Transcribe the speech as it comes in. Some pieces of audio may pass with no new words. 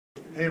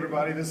Hey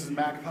everybody, this is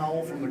Mac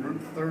Powell from the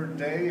group Third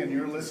Day, and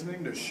you're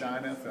listening to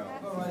Shine FM.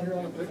 Oh, right here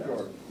on the pick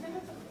guard.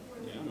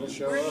 We'll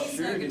show up.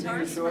 Sure, you need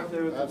to show up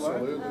there with the flag?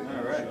 Absolutely.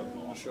 All right.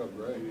 We'll show up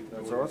great.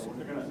 That's awesome.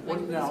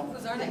 What now?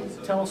 Who's our name?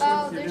 Tell us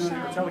what you're doing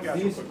here.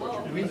 Telecast real quick.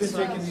 Oh, We've been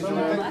taking these oh, on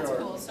the that's pick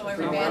cool. guard. So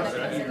every band that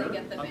comes in, they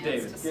get the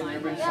bands to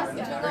sign.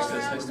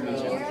 Nice to meet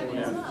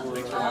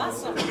you.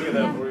 Awesome. Look at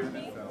that for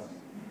you.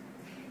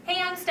 Hey,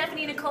 I'm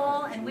Stephanie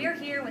Nicole, and we're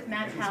here with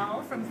Mac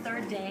Powell from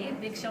Third Day,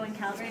 big show in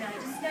Calgary. And I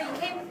just know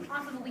you came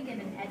off of a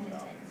weekend in Edmonton.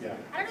 Yeah.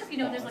 I don't know if you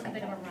know there's like a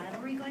bit of a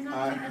rivalry going on.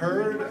 I between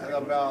heard Edmonton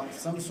and about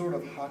some sort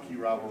of hockey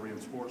rivalry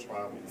and sports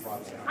rivalry.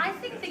 I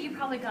think that you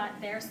probably got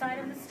their side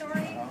of the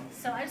story,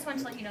 so I just wanted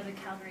to let you know that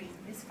Calgary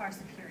is far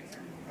superior.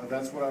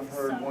 That's what I've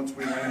heard So- once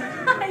we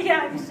landed here.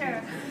 Yeah, I'm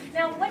sure.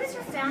 Now, what is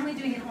your family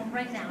doing at home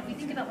right now? If you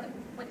think about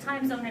what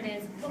time zone it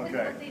is, what would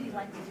Okay. they be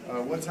like to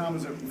do? What time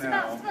is it It's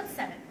now? about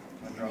 7.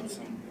 I dropped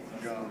some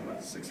gun.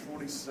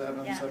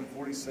 6:47, Yeah.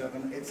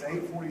 7:47. It's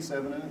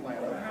 8:47 in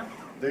Atlanta. Uh-huh.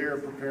 They are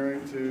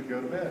preparing to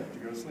go to bed, to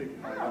go to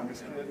sleep. My Oh.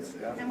 youngest kids.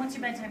 Yeah. And what's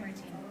your bedtime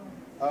routine?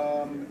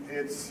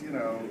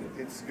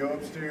 It's go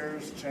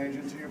upstairs, change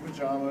into your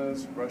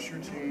pajamas, brush your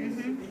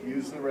teeth,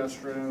 use the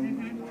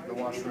restroom, the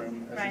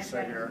washroom, as you Right, say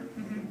right. here,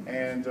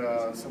 and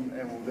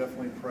we'll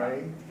definitely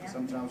pray. Yeah.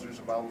 Sometimes there's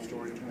a Bible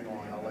story depending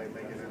on how late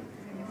they get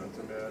in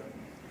to bed,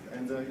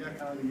 and yeah,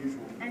 kind of the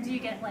usual. And do you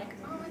get like,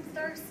 oh, I'm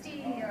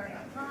thirsty, or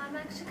oh, I'm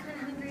actually kind of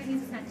hungry, I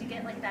need a snack? Do you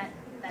get like that?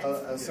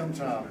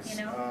 Sometimes,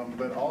 You know?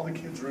 but all the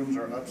kids' rooms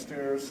are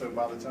upstairs, so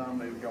by the time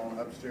they've gone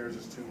upstairs,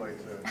 it's too late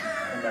to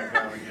come back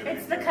down and get It's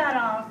anything. the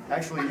cutoff.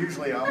 Actually,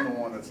 usually I'm the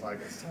one that's like,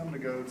 it's time to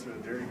go to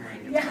Dairy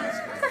Queen and get my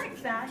Yeah, snack.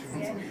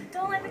 exactly.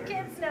 Don't let the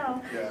kids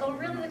know. Yeah. But we're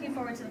really looking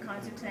forward to the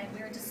concert tonight.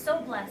 We are just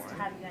so blessed to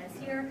have you guys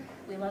here.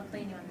 We love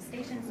playing you on the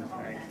station, so all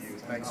the Thank best. you.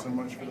 Thanks so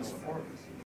much for the support.